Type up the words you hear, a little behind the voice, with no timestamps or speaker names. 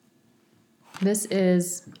This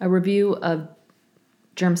is a review of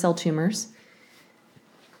germ cell tumors.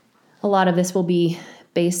 A lot of this will be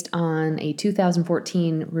based on a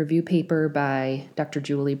 2014 review paper by Dr.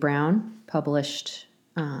 Julie Brown, published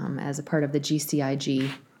as a part of the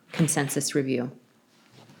GCIG consensus review.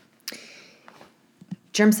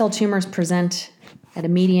 Germ cell tumors present at a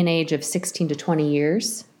median age of 16 to 20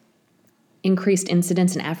 years, increased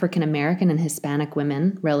incidence in African American and Hispanic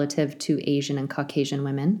women relative to Asian and Caucasian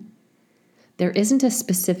women. There isn't a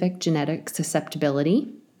specific genetic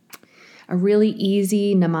susceptibility. A really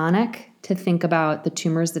easy mnemonic to think about the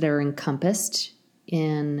tumors that are encompassed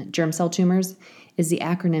in germ cell tumors is the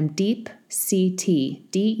acronym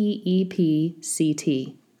DEEP-CT, D-E-E-P-C-T.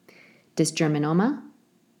 Dysgerminoma,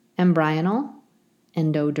 embryonal,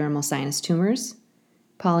 endodermal sinus tumors,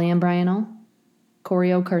 polyembryonal,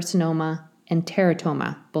 choriocarcinoma, and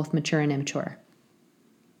teratoma, both mature and immature.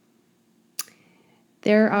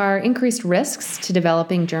 There are increased risks to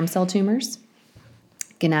developing germ cell tumors.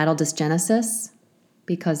 Gonadal dysgenesis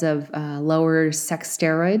because of lower sex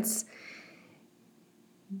steroids.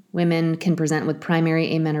 Women can present with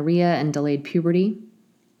primary amenorrhea and delayed puberty.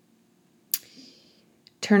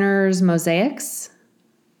 Turner's mosaics.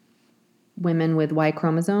 Women with Y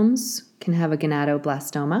chromosomes can have a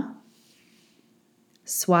gonadoblastoma.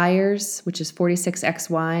 Swires, which is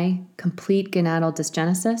 46XY, complete gonadal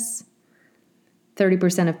dysgenesis.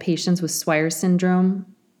 30% of patients with Swire syndrome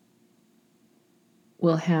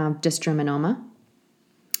will have dysgerminoma,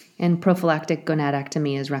 and prophylactic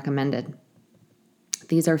gonadectomy is recommended.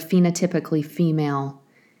 These are phenotypically female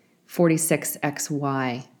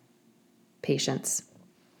 46XY patients.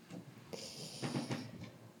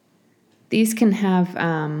 These can have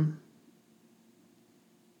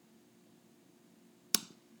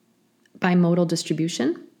bimodal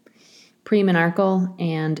distribution, premenarchal,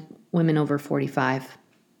 and women over 45.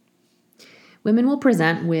 Women will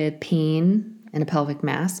present with pain and a pelvic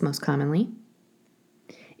mass most commonly.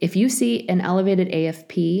 If you see an elevated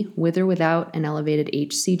AFP with or without an elevated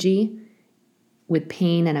HCG with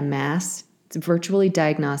pain and a mass, it's virtually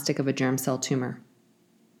diagnostic of a germ cell tumor.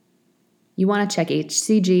 You want to check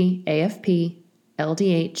HCG, AFP,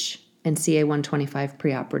 LDH, and CA125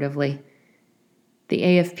 preoperatively. The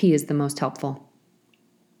AFP is the most helpful.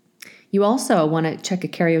 You also want to check a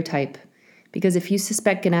karyotype because if you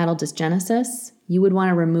suspect gonadal dysgenesis, you would want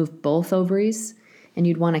to remove both ovaries and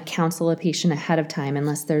you'd want to counsel a patient ahead of time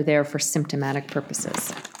unless they're there for symptomatic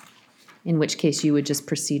purposes, in which case you would just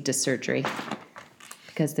proceed to surgery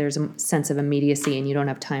because there's a sense of immediacy and you don't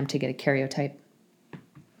have time to get a karyotype.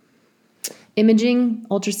 Imaging,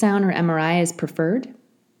 ultrasound, or MRI is preferred.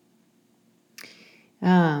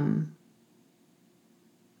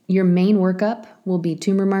 Your main workup will be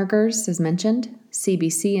tumor markers, as mentioned,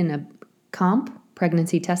 CBC and a comp,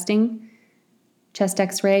 pregnancy testing, chest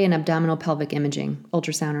x-ray, and abdominal pelvic imaging,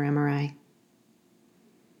 ultrasound or MRI.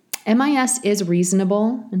 MIS is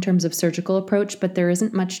reasonable in terms of surgical approach, but there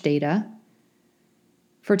isn't much data.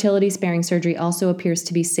 Fertility-sparing surgery also appears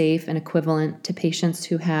to be safe and equivalent to patients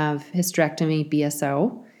who have hysterectomy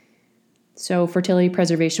BSO. So fertility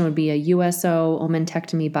preservation would be a USO,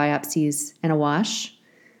 omentectomy, biopsies, and a wash.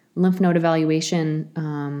 Lymph node evaluation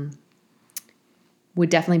would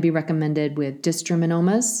definitely be recommended with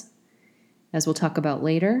dysgerminomas, as we'll talk about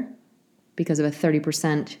later, because of a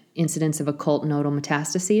 30% incidence of occult nodal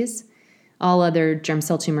metastases. All other germ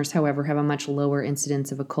cell tumors, however, have a much lower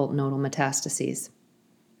incidence of occult nodal metastases.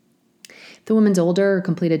 If the woman's older or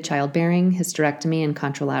completed childbearing, hysterectomy and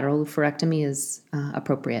contralateral oophorectomy is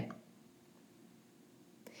appropriate.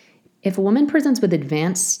 If a woman presents with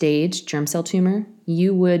advanced stage germ cell tumor,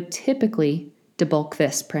 you would typically debulk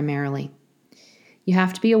this primarily. You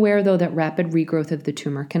have to be aware, though, that rapid regrowth of the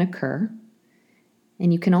tumor can occur,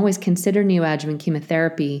 and you can always consider neoadjuvant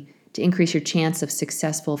chemotherapy to increase your chance of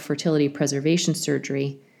successful fertility preservation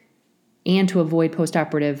surgery and to avoid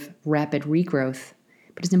postoperative rapid regrowth.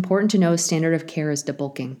 But it's important to know standard of care is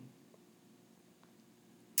debulking.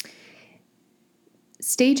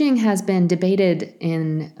 Staging has been debated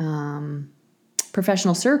in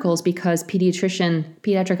professional circles because pediatric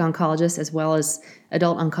oncologists as well as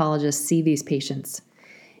adult oncologists see these patients.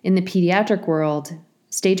 In the pediatric world,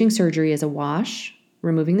 staging surgery is a wash,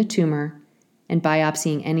 removing the tumor, and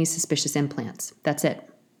biopsying any suspicious implants. That's it.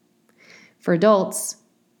 For adults,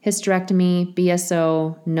 hysterectomy,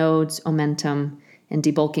 BSO, nodes, omentum, and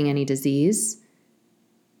debulking any disease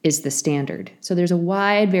is the standard. So there's a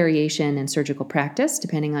wide variation in surgical practice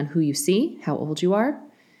depending on who you see, how old you are.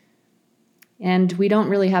 And we don't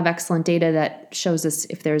really have excellent data that shows us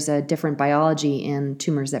if there's a different biology in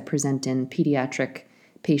tumors that present in pediatric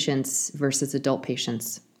patients versus adult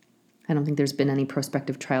patients. I don't think there's been any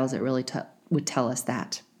prospective trials that really would tell us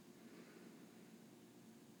that.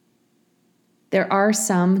 There are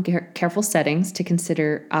some careful settings to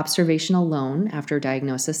consider observation alone after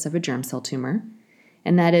diagnosis of a germ cell tumor,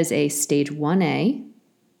 and that is a stage 1A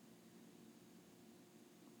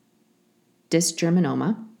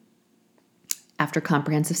dysgerminoma after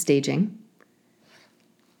comprehensive staging.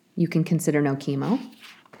 You can consider no chemo,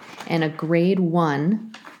 and a grade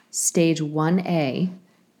 1 stage 1A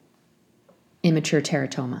immature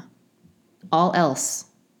teratoma. All else,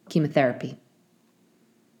 chemotherapy.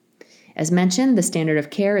 As mentioned, the standard of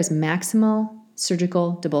care is maximal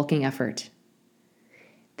surgical debulking effort.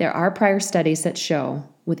 There are prior studies that show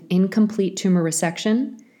with incomplete tumor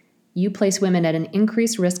resection, you place women at an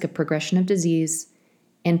increased risk of progression of disease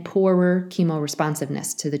and poorer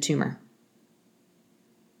chemoresponsiveness to the tumor.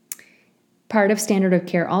 Part of standard of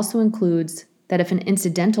care also includes that if an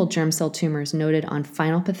incidental germ cell tumor is noted on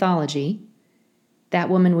final pathology, that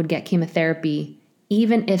woman would get chemotherapy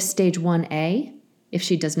even if stage 1A, if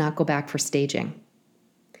she does not go back for staging.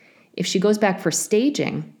 If she goes back for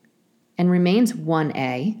staging and remains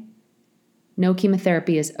 1A, no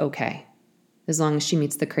chemotherapy is okay, as long as she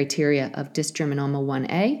meets the criteria of dysgerminoma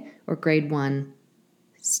 1A or grade 1,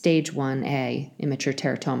 stage 1A immature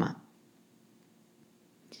teratoma.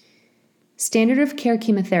 Standard of care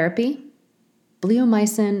chemotherapy,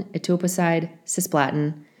 bleomycin, etoposide,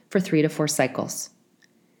 cisplatin for 3 to 4 cycles.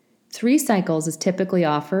 3 cycles is typically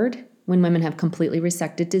offered when women have completely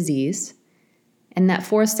resected disease, and that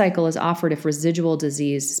 4th cycle is offered if residual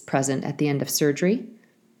disease is present at the end of surgery,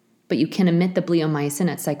 but you can omit the bleomycin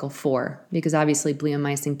at cycle 4 because obviously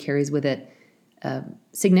bleomycin carries with it a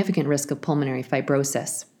significant risk of pulmonary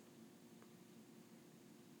fibrosis.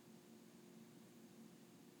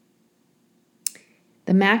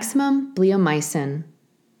 The maximum bleomycin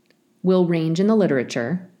will range in the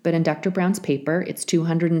literature, but in Dr. Brown's paper, it's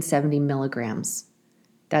 270 milligrams.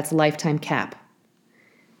 That's lifetime cap.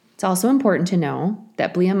 It's also important to know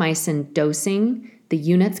that bleomycin dosing, the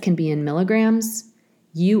units can be in milligrams,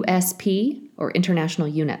 USP, or international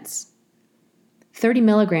units. 30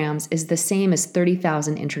 milligrams is the same as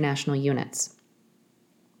 30,000 international units.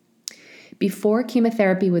 Before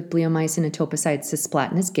chemotherapy with bleomycin etoposide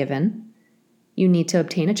cisplatin is given, you need to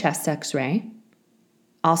obtain a chest x-ray,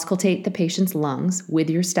 auscultate the patient's lungs with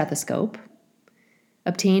your stethoscope,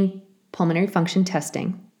 obtain pulmonary function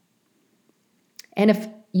testing. And if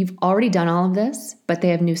you've already done all of this, but they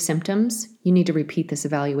have new symptoms, you need to repeat this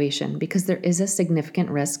evaluation because there is a significant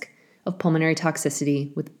risk of pulmonary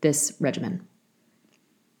toxicity with this regimen.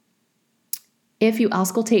 If you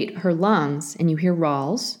auscultate her lungs and you hear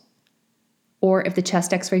RALs, or if the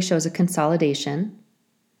chest x-ray shows a consolidation,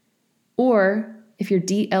 or if your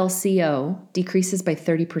DLCO decreases by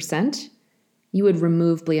 30%, you would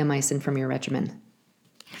remove bleomycin from your regimen.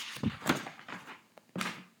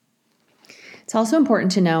 It's also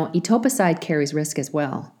important to know etoposide carries risk as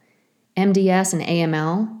well. MDS and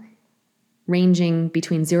AML ranging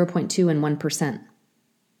between 0.2 and 1%.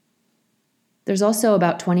 There's also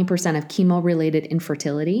about 20% of chemo-related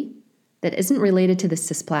infertility that isn't related to the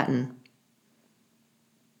cisplatin.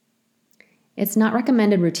 It's not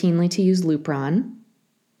recommended routinely to use Lupron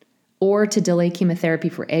or to delay chemotherapy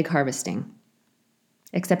for egg harvesting,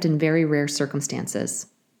 except in very rare circumstances,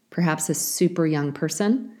 perhaps a super young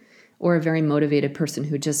person or a very motivated person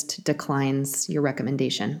who just declines your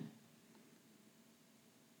recommendation.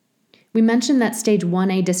 We mentioned that stage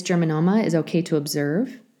 1A dysgerminoma is okay to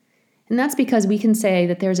observe, and that's because we can say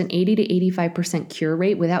that there's an 80 to 85% cure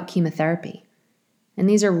rate without chemotherapy. And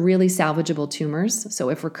these are really salvageable tumors, so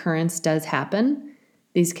if recurrence does happen,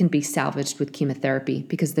 these can be salvaged with chemotherapy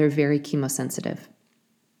because they're very chemosensitive.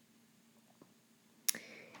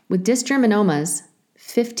 With dysgerminomas,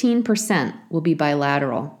 15% will be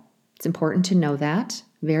bilateral. It's important to know that.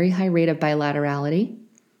 Very high rate of bilaterality.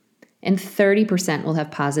 And 30% will have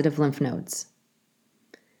positive lymph nodes.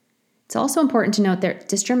 It's also important to note that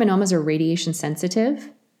dysgerminomas are radiation sensitive,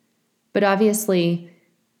 but obviously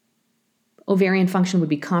ovarian function would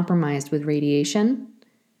be compromised with radiation.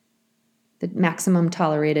 The maximum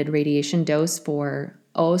tolerated radiation dose for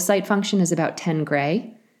oocyte function is about 10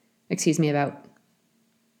 gray.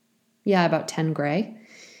 About 10 gray.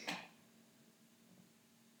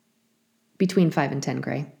 Between 5 and 10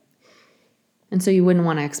 gray. And so you wouldn't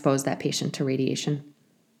want to expose that patient to radiation.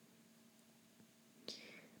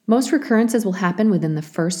 Most recurrences will happen within the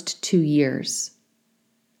first 2 years.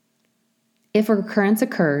 If a recurrence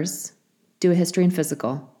occurs, do a history and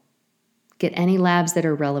physical. Get any labs that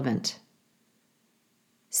are relevant.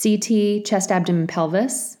 CT, chest, abdomen,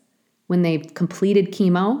 pelvis, when they've completed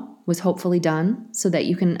chemo, was hopefully done so that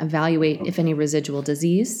you can evaluate if any residual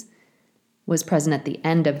disease was present at the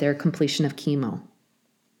end of their completion of chemo.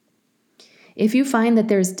 If you find that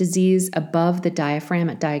there's disease above the diaphragm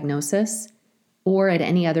at diagnosis or at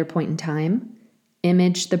any other point in time,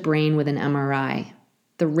 image the brain with an MRI.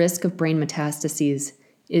 The risk of brain metastases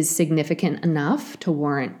is significant enough to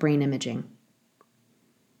warrant brain imaging.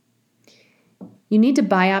 You need to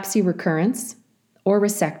biopsy recurrence or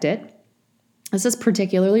resect it. This is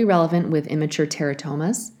particularly relevant with immature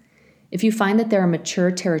teratomas. If you find that there are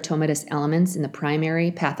mature teratomatous elements in the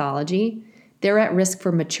primary pathology, they're at risk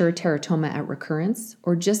for mature teratoma at recurrence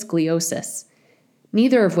or just gliosis,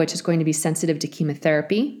 neither of which is going to be sensitive to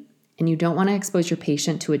chemotherapy, and you don't want to expose your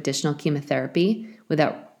patient to additional chemotherapy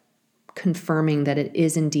without confirming that it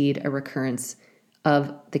is indeed a recurrence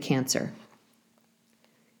of the cancer.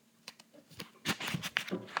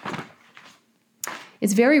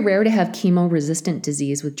 It's very rare to have chemo-resistant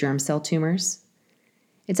disease with germ cell tumors.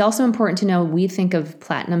 It's also important to know we think of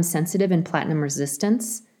platinum-sensitive and platinum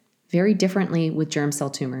resistance very differently with germ cell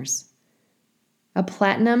tumors. A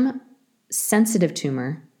platinum-sensitive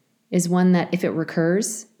tumor is one that, if it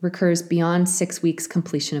recurs beyond 6 weeks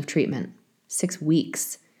completion of treatment. 6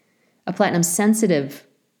 weeks. A platinum-sensitive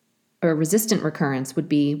or resistant recurrence would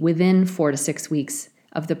be within 4 to 6 weeks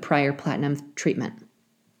of the prior platinum treatment.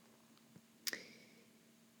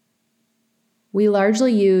 We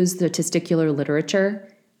largely use the testicular literature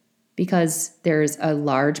because there's a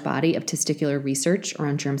large body of testicular research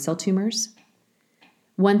around germ cell tumors.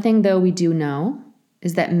 One thing, though, we do know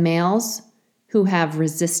is that males who have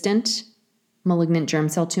resistant malignant germ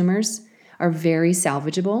cell tumors are very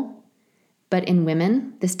salvageable, but in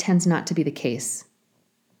women, this tends not to be the case.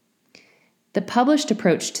 The published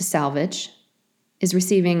approach to salvage is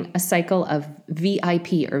receiving a cycle of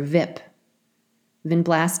VIP or VIP,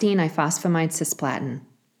 vinblastine, ifosfamide, cisplatin.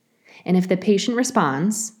 And if the patient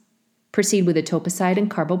responds, proceed with etoposide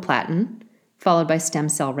and carboplatin, followed by stem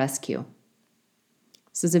cell rescue.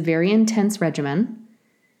 This is a very intense regimen,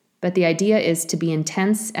 but the idea is to be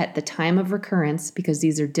intense at the time of recurrence because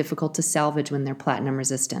these are difficult to salvage when they're platinum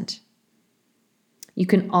resistant. You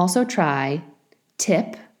can also try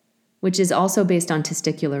TIP, which is also based on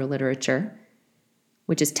testicular literature,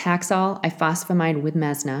 which is Taxol, ifosfamide with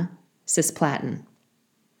mesna, cisplatin.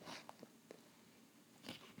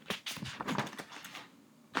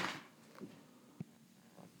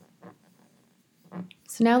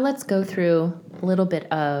 So now let's go through a little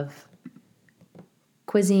bit of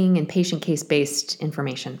quizzing and patient case-based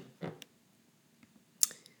information.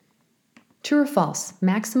 True or false?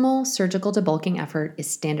 Maximal surgical debulking effort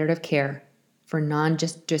is standard of care for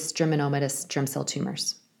non-dystraminomatous germ cell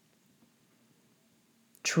tumors.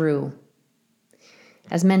 True.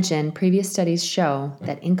 As mentioned, previous studies show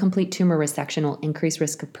that incomplete tumor resection will increase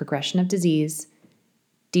risk of progression of disease,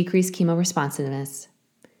 decrease chemoresponsiveness,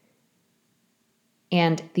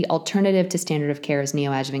 and the alternative to standard of care is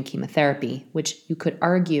neoadjuvant chemotherapy, which you could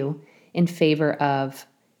argue in favor of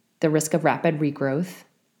the risk of rapid regrowth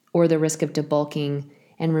or the risk of debulking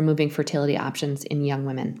and removing fertility options in young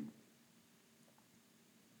women.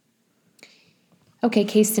 Okay,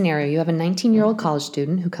 case scenario. You have a 19-year-old college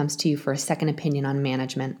student who comes to you for a second opinion on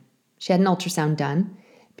management. She had an ultrasound done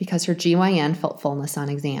because her GYN felt fullness on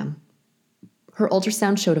exam. Her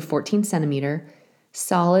ultrasound showed a 14-centimeter,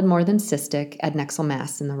 solid, more than cystic, adnexal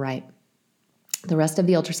mass in the right. The rest of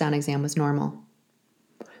the ultrasound exam was normal.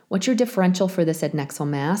 What's your differential for this adnexal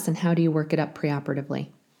mass, and how do you work it up preoperatively?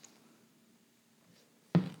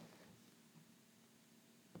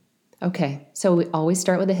 Okay, so we always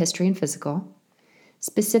start with a history and physical.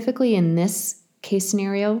 Specifically in this case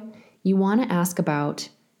scenario, you want to ask about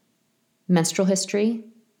menstrual history,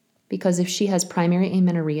 because if she has primary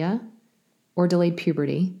amenorrhea or delayed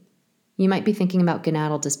puberty, you might be thinking about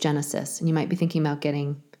gonadal dysgenesis, and you might be thinking about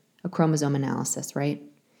getting a chromosome analysis, right?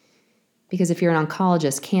 Because if you're an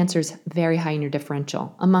oncologist, cancer's very high in your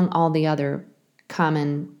differential, among all the other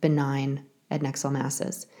common benign adnexal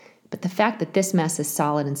masses. But the fact that this mass is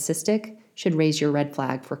solid and cystic should raise your red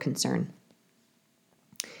flag for concern.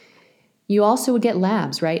 You also would get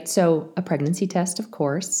labs, right? So a pregnancy test, of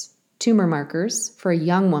course. Tumor markers for a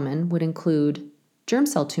young woman would include germ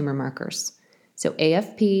cell tumor markers. So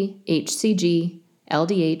AFP, HCG,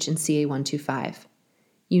 LDH, and CA125.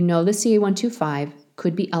 You know the CA125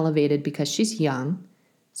 could be elevated because she's young,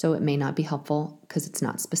 so it may not be helpful because it's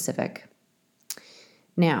not specific.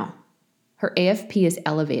 Now, her AFP is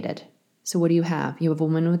elevated. So what do you have? You have a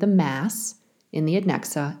woman with a mass in the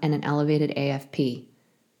adnexa and an elevated AFP.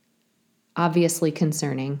 Obviously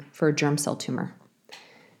concerning for a germ cell tumor.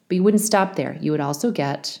 But you wouldn't stop there. You would also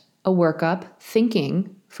get a workup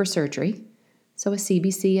thinking for surgery. So a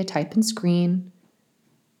CBC, a type and screen,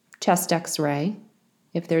 chest x-ray.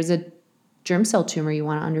 If there's a germ cell tumor, you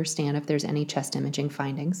want to understand if there's any chest imaging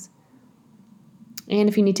findings. And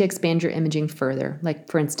if you need to expand your imaging further, like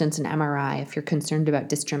for instance an MRI, if you're concerned about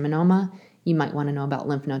dysgerminoma, you might want to know about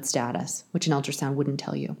lymph node status, which an ultrasound wouldn't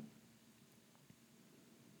tell you.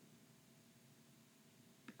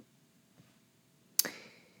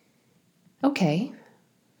 Okay.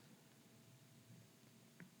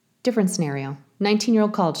 Different scenario.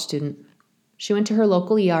 19-year-old college student. She went to her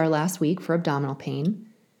local ER last week for abdominal pain.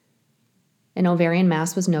 An ovarian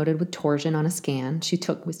mass was noted with torsion on a scan. She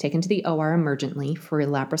was taken to the OR emergently for a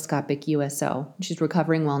laparoscopic USO. She's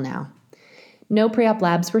recovering well now. No pre-op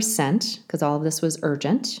labs were sent because all of this was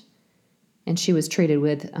urgent, and she was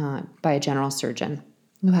treated by a general surgeon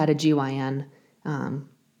who had a GYN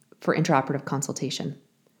for intraoperative consultation.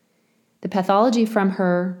 The pathology from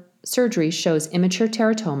her surgery shows immature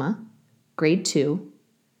teratoma, grade 2,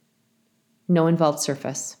 no involved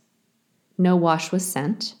surface. No wash was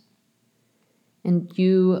sent. And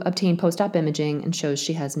you obtain post-op imaging and shows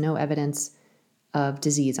she has no evidence of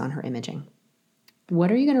disease on her imaging.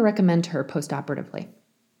 What are you going to recommend to her post-operatively?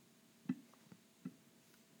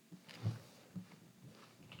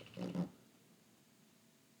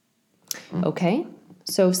 Okay,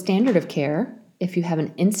 so standard of care, if you have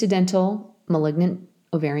an incidental malignant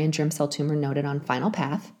ovarian germ cell tumor noted on final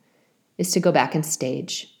path, is to go back and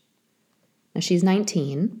stage. Now she's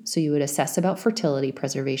 19, so you would assess about fertility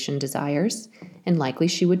preservation desires, and likely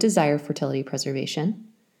she would desire fertility preservation.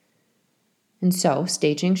 And so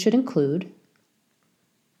staging should include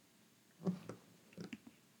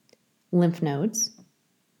lymph nodes,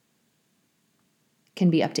 can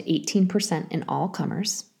be up to 18% in all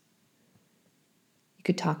comers. You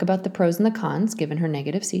could talk about the pros and the cons given her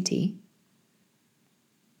negative CT.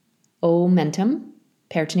 Omentum,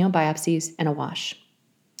 peritoneal biopsies, and a wash.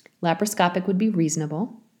 Laparoscopic would be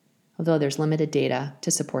reasonable, although there's limited data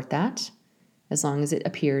to support that. As long as it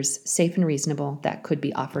appears safe and reasonable, that could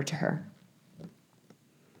be offered to her.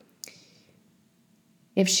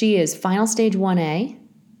 If she is final stage 1A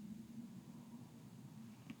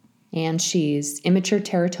and she's immature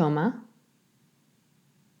teratoma,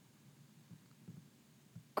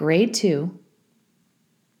 grade 2,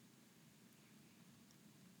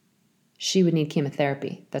 she would need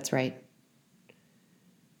chemotherapy. That's right.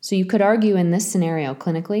 So you could argue in this scenario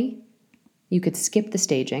clinically, you could skip the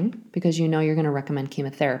staging because you know you're going to recommend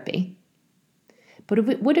chemotherapy.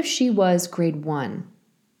 But what if she was grade 1?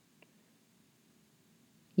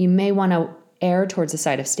 You may want to err towards the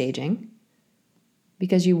side of staging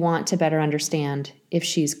because you want to better understand if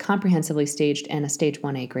she's comprehensively staged and a stage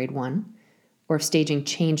 1A grade 1, or if staging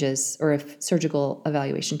changes, or if surgical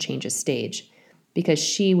evaluation changes stage, because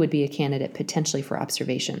she would be a candidate potentially for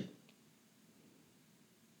observation.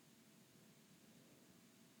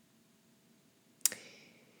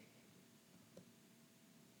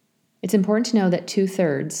 It's important to know that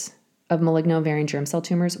 2/3 of malignant ovarian germ cell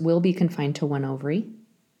tumors will be confined to one ovary,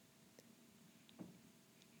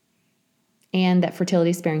 and that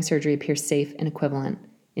fertility-sparing surgery appears safe and equivalent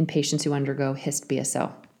in patients who undergo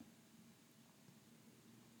HIST-BSO.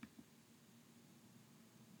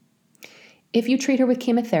 If you treat her with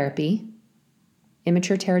chemotherapy,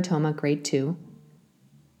 immature teratoma grade 2,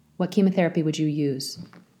 what chemotherapy would you use?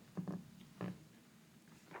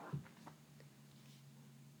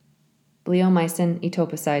 Bleomycin,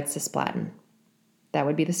 etoposide, cisplatin. That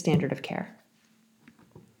would be the standard of care.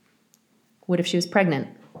 What if she was pregnant?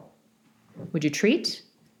 Would you treat?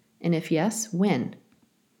 And if yes, when?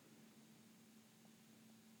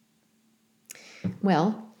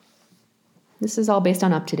 Well, this is all based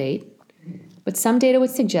on up-to-date, but some data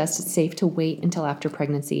would suggest it's safe to wait until after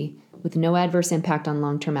pregnancy with no adverse impact on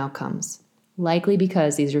long-term outcomes, likely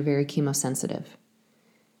because these are very chemosensitive.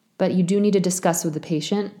 But you do need to discuss with the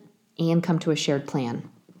patient and come to a shared plan.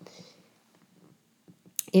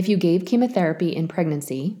 If you gave chemotherapy in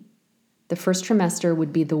pregnancy, the first trimester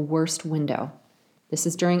would be the worst window. This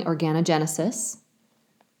is during organogenesis.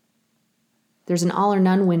 There's an all or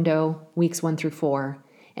none window, weeks 1 through 4,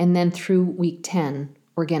 and then through week 10,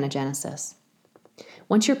 organogenesis.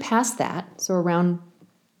 Once you're past that, so around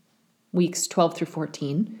weeks 12 through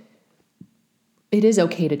 14, it is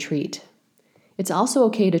okay to treat. It's also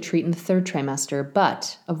okay to treat in the 3rd trimester,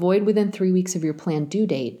 but avoid within 3 weeks of your planned due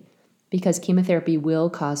date because chemotherapy will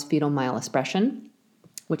cause fetal myelosuppression,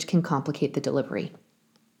 which can complicate the delivery.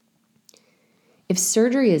 If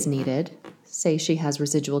surgery is needed, say she has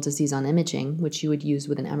residual disease on imaging, which you would use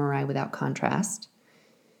with an MRI without contrast,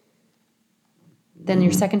 then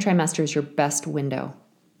your 2nd trimester is your best window.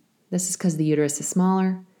 This is because the uterus is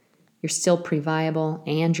smaller, you're still previable,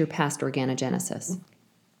 and you're past organogenesis.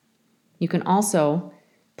 You can also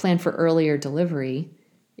plan for earlier delivery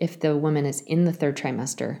if the woman is in the 3rd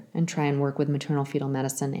trimester and try and work with maternal fetal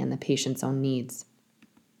medicine and the patient's own needs.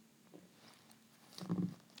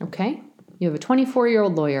 Okay, you have a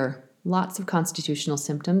 24-year-old lawyer, lots of constitutional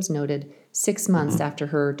symptoms noted 6 months after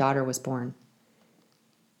her daughter was born.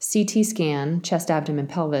 CT scan, chest, abdomen,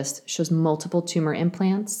 pelvis, shows multiple tumor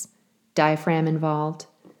implants, diaphragm involved,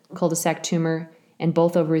 cul-de-sac tumor, and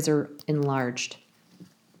both ovaries are enlarged.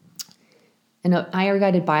 An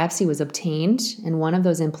IR-guided biopsy was obtained, and one of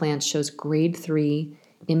those implants shows grade 3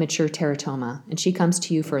 immature teratoma, and she comes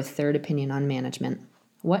to you for a 3rd opinion on management.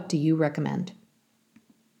 What do you recommend?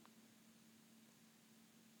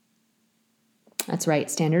 That's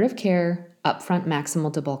right, standard of care, upfront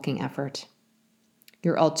maximal debulking effort.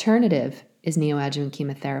 Your alternative is neoadjuvant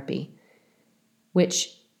chemotherapy,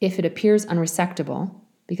 which, if it appears unresectable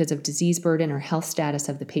because of disease burden or health status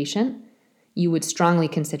of the patient, you would strongly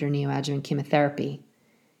consider neoadjuvant chemotherapy.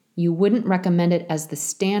 You wouldn't recommend it as the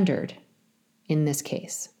standard in this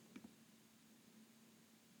case.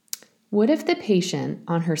 What if the patient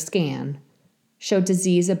on her scan showed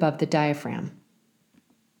disease above the diaphragm?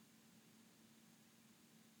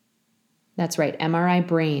 That's right, MRI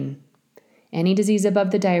brain. Any disease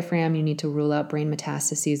above the diaphragm, you need to rule out brain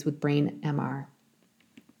metastases with brain MR.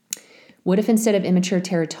 What if instead of immature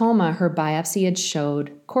teratoma, her biopsy had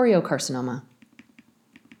showed choriocarcinoma?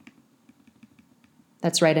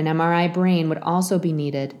 That's right, an MRI brain would also be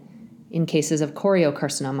needed in cases of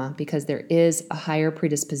choriocarcinoma because there is a higher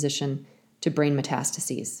predisposition to brain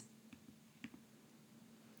metastases.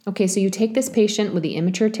 Okay, so you take this patient with the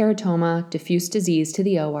immature teratoma, diffuse disease to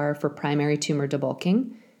the OR for primary tumor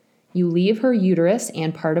debulking. You leave her uterus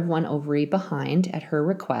and part of one ovary behind at her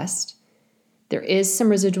request. There is some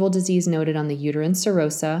residual disease noted on the uterine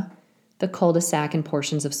serosa, the cul-de-sac, and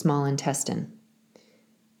portions of small intestine.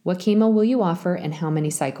 What chemo will you offer and how many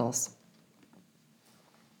cycles?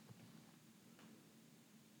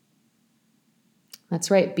 That's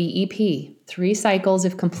right, BEP, 3 cycles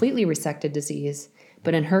if completely resected disease,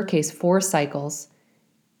 but in her case, 4 cycles,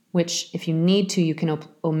 which if you need to, you can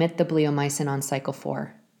omit the bleomycin on cycle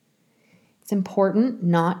 4. It's important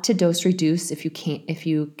not to dose reduce if you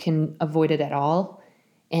can avoid it at all,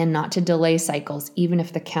 and not to delay cycles even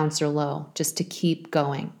if the counts are low, just to keep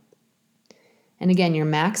going. And again, your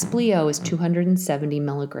max bleo is 270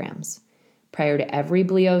 milligrams. Prior to every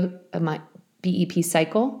BEP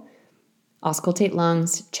cycle, auscultate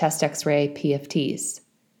lungs, chest x-ray, PFTs.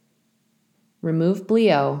 Remove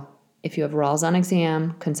bleo if you have RALS on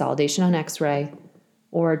exam, consolidation on x-ray,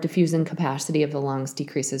 or diffusing capacity of the lungs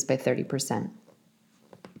decreases by 30%.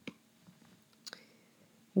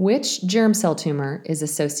 Which germ cell tumor is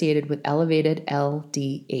associated with elevated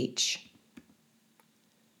LDH?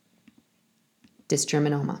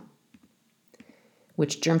 Dysgerminoma.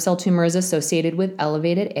 Which germ cell tumor is associated with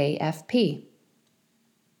elevated AFP?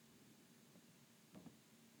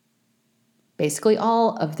 Basically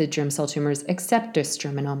all of the germ cell tumors except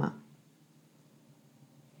dysgerminoma.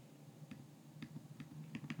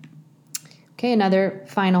 Okay, another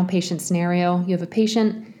final patient scenario. You have a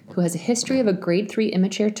patient who has a history of a grade 3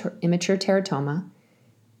 immature teratoma.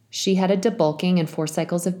 She had a debulking and 4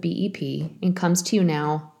 cycles of BEP and comes to you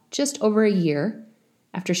now just over a year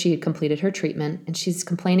after she had completed her treatment, and she's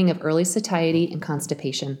complaining of early satiety and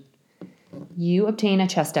constipation. You obtain a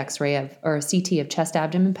chest x-ray or a CT of chest,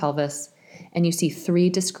 abdomen, pelvis, and you see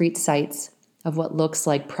 3 discrete sites of what looks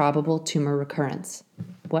like probable tumor recurrence.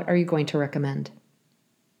 What are you going to recommend?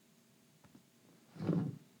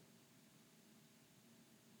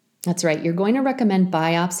 That's right, you're going to recommend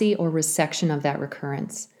biopsy or resection of that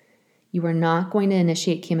recurrence. You are not going to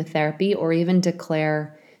initiate chemotherapy or even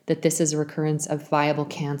declare that this is a recurrence of viable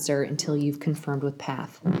cancer until you've confirmed with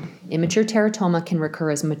path. Immature teratoma can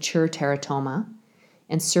recur as mature teratoma,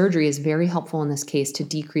 and surgery is very helpful in this case to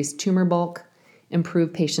decrease tumor bulk,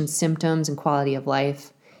 improve patients' symptoms and quality of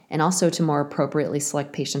life, and also to more appropriately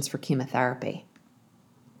select patients for chemotherapy.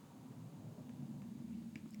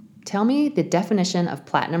 Tell me the definition of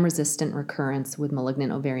platinum-resistant recurrence with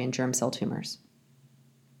malignant ovarian germ cell tumors.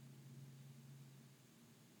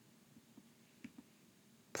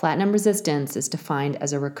 Platinum resistance is defined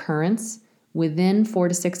as a recurrence within 4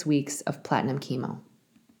 to 6 weeks of platinum chemo.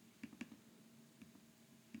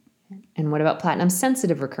 And what about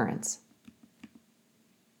platinum-sensitive recurrence?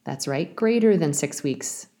 That's right, greater than 6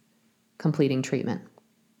 weeks completing treatment.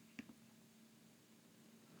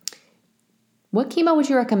 What chemo would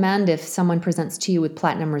you recommend if someone presents to you with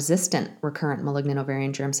platinum-resistant recurrent malignant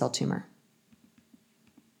ovarian germ cell tumor?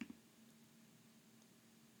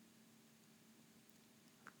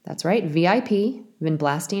 That's right, VIP,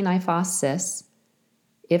 vinblastine ifos cis.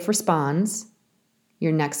 If responds,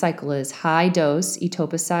 your next cycle is high dose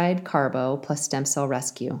etoposide carbo plus stem cell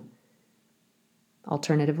rescue.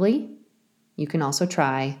 Alternatively, you can also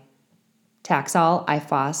try Taxol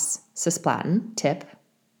ifos cisplatin, TIP,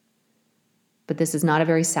 but this is not a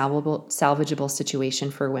very salvageable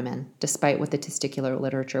situation for women, despite what the testicular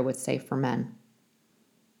literature would say for men.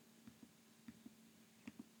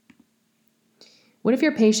 What if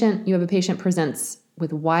you have a patient presents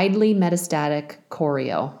with widely metastatic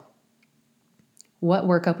choreo? What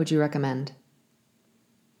workup would you recommend?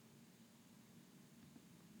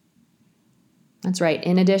 That's right.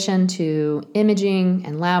 In addition to imaging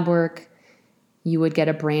and lab work, you would get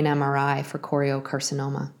a brain MRI for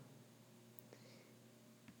choriocarcinoma.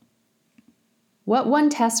 What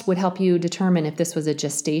one test would help you determine if this was a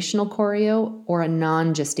gestational choreo or a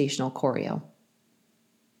non-gestational choreo?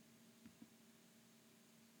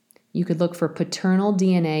 You could look for paternal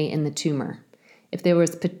DNA in the tumor. If there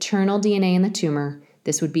was paternal DNA in the tumor,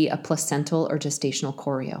 this would be a placental or gestational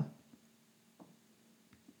choreo.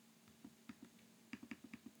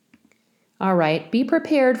 All right, be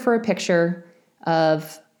prepared for a picture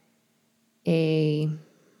of a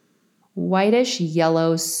whitish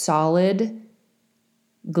yellow solid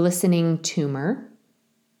glistening tumor,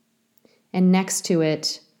 and next to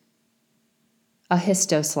it a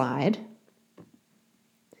histoslide.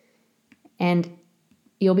 And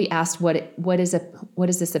you'll be asked what is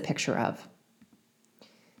this a picture of?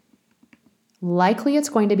 Likely it's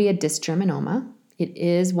going to be a dysgerminoma. It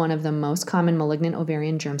is one of the most common malignant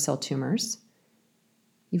ovarian germ cell tumors.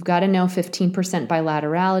 You've got to know 15%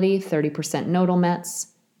 bilaterality, 30% nodal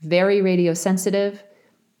mets, very radiosensitive,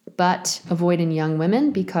 but avoid in young women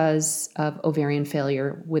because of ovarian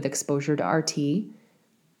failure with exposure to RT,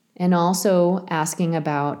 and also asking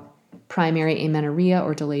about primary amenorrhea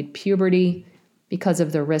or delayed puberty because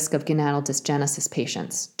of the risk of gonadal dysgenesis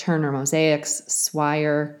patients. Turner mosaics,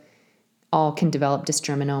 Swire, all can develop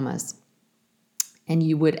dysgerminomas. And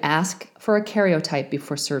you would ask for a karyotype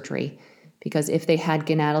before surgery because if they had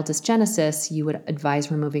gonadal dysgenesis, you would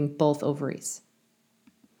advise removing both ovaries.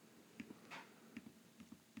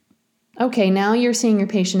 Okay, now you're seeing your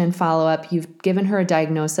patient in follow-up. You've given her a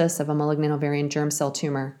diagnosis of a malignant ovarian germ cell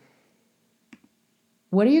tumor.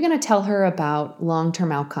 What are you going to tell her about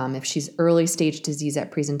long-term outcome if she's early stage disease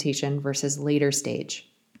at presentation versus later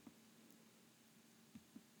stage?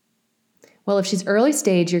 Well, if she's early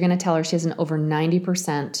stage, you're going to tell her she has an over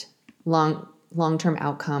 90% long-term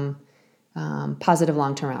outcome, positive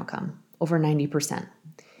long-term outcome, over 90%.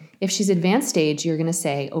 If she's advanced stage, you're going to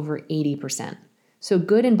say over 80%. So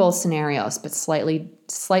good in both scenarios, but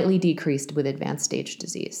slightly decreased with advanced stage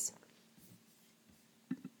disease.